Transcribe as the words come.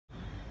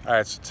All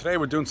right, so today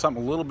we're doing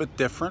something a little bit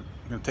different.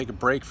 We're gonna take a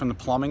break from the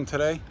plumbing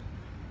today,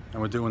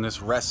 and we're doing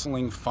this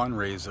wrestling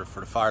fundraiser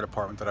for the fire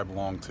department that I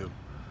belong to.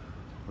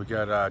 We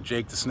got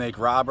Jake the Snake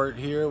Robert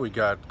here, we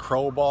got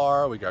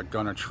Crowbar, we got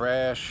Gunner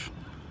Trash.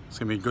 It's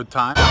gonna be a good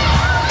time.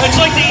 It's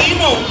like the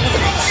emo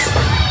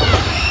movies.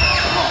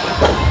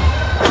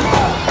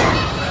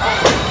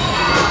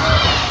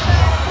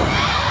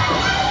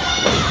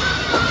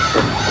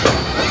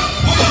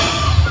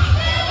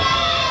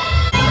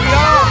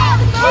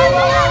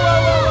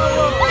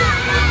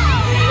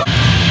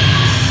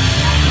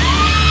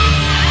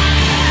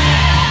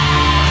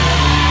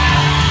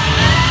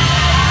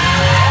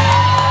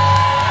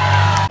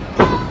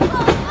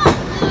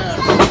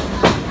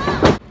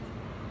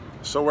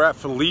 So we're at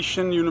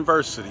Felician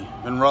University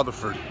in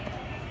Rutherford.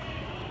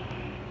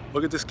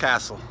 Look at this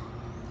castle.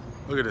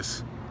 Look at this.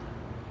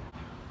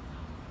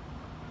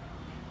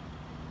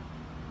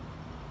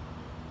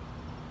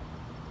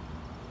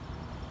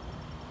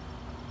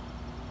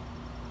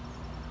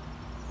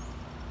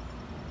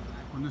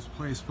 When this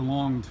place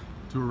belonged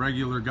to a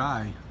regular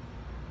guy,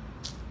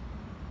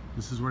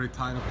 this is where they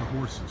tied up the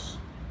horses.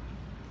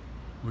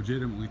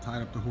 Legitimately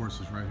tied up the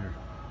horses right here.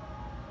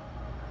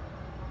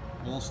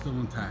 All still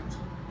intact,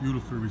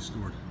 beautifully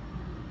restored.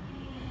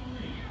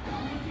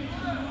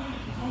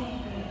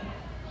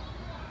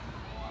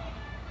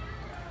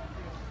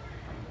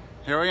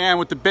 Here I am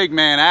with the big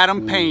man,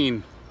 Adam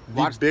Payne.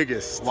 The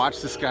biggest. Watch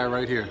this guy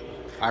right here.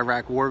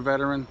 Iraq war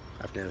veteran.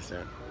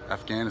 Afghanistan,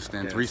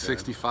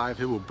 365.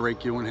 He will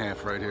break you in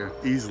half right here.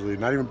 easily.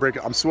 Not even break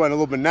it. I'm sweating a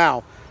little bit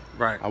now.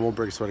 Right. I won't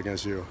break a sweat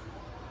against you.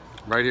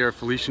 Right here at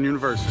Felician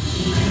University.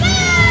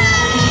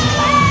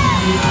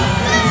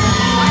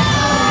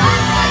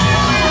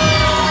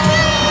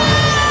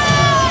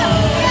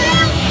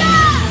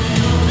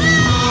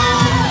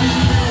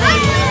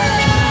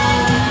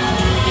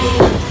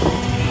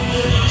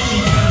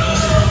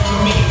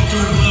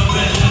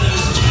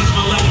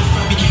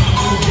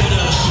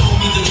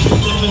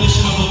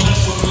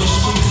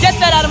 Get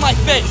that out of my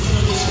face!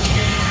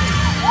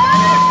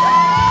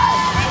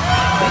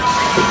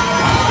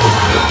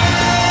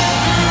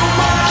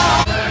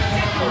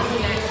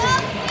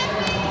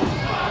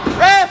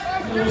 Ref!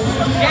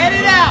 Get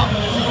it out!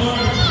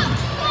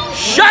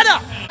 Shut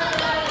up!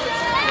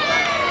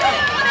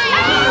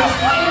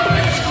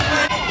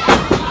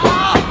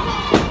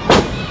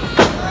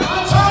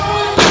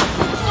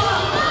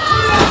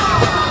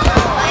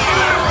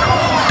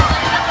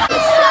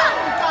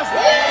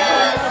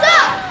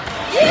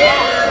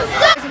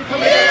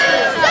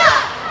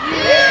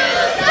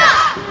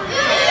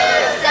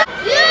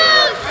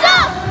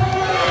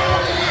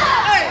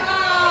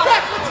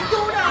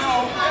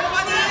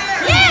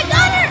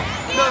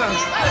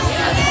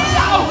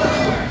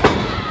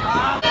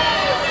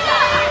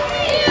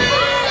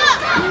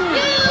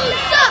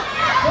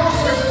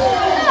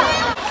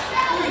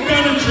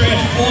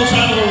 Falls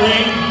out of the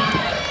ring.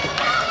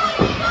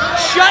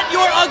 Shut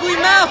your ugly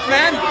mouth,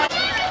 man!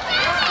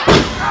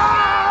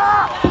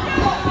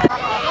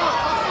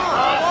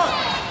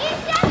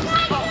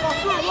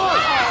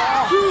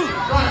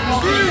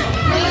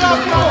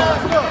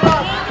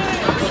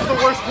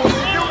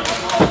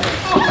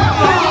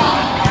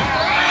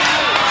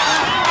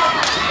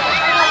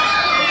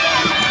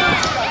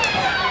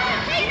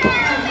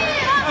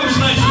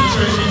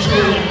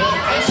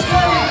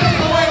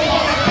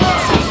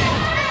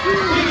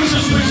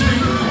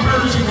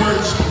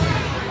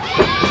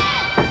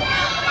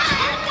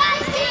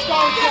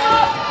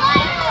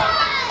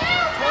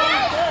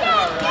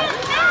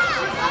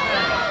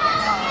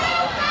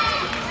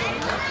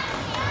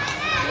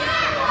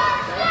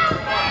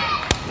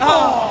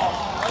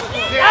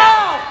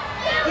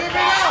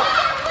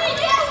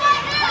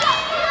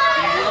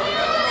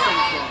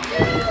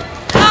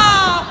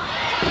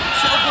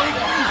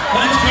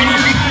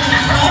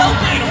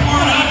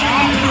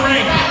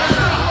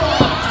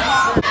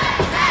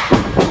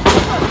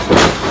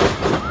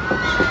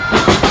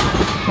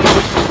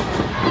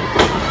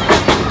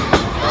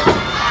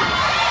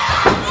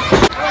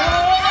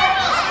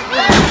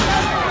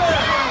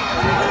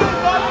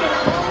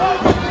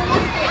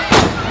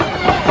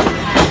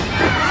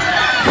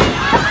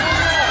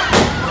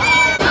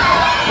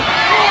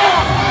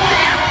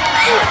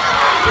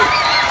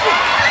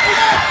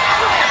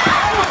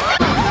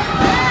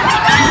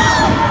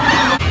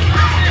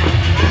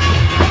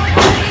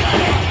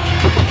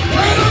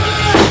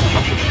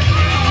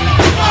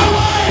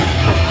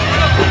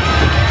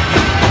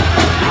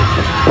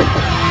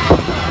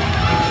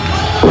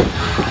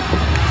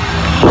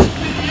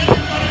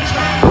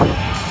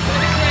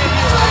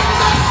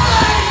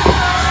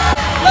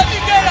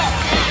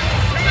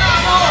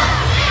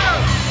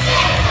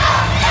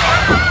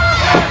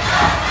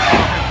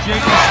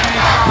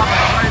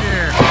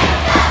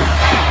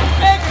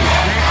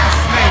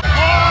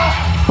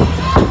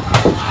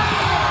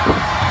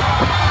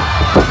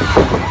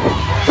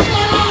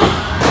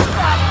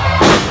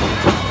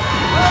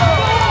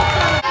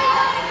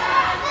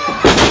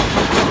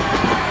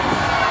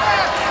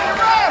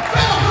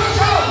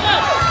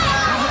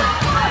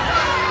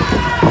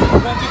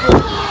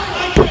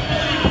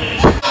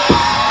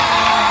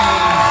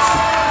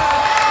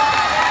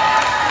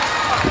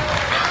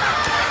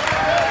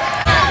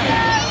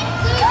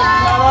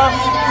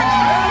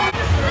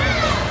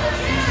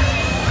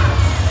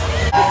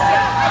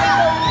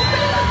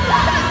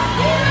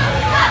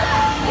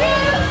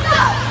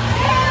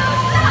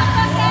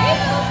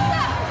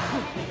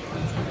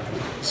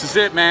 This is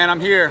it, man. I'm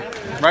here.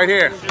 Right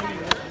here.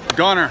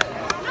 Gunner.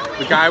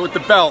 The guy with the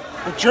belt.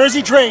 The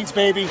Jersey Drains,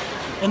 baby.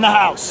 In the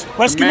house.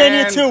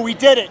 Rescuemania 2, we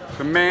did it.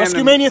 The man.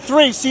 Rescuemania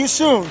 3, see you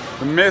soon.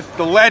 The myth,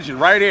 the legend,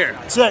 right here.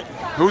 That's it.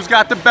 Who's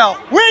got the belt?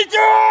 We do!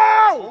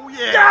 Oh,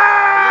 yeah. Yeah!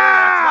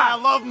 That's why I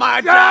love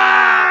my job.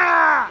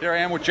 Yeah! Here I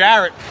am with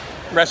Jarrett.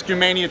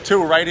 Rescuemania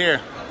 2, right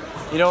here.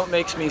 You know what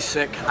makes me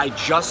sick? I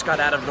just got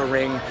out of the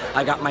ring.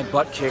 I got my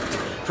butt kicked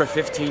for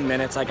 15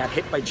 minutes. I got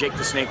hit by Jake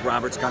the Snake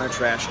Roberts, Gunner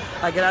Trash.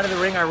 I get out of the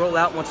ring, I roll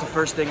out, and what's the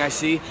first thing I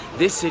see?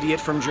 This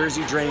idiot from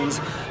Jersey Drains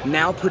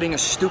now putting a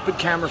stupid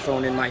camera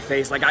phone in my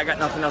face like I got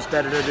nothing else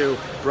better to do.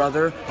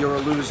 Brother, you're a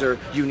loser.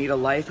 You need a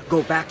life.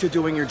 Go back to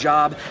doing your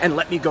job and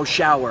let me go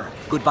shower.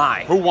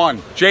 Goodbye. Who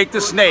won? Jake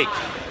the Snake.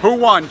 Who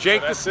won?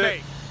 Jake the That's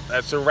Snake. it.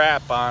 That's a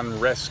wrap on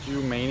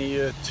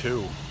Rescuemania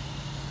 2.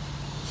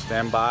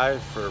 Stand by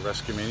for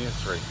Rescuemania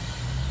 3.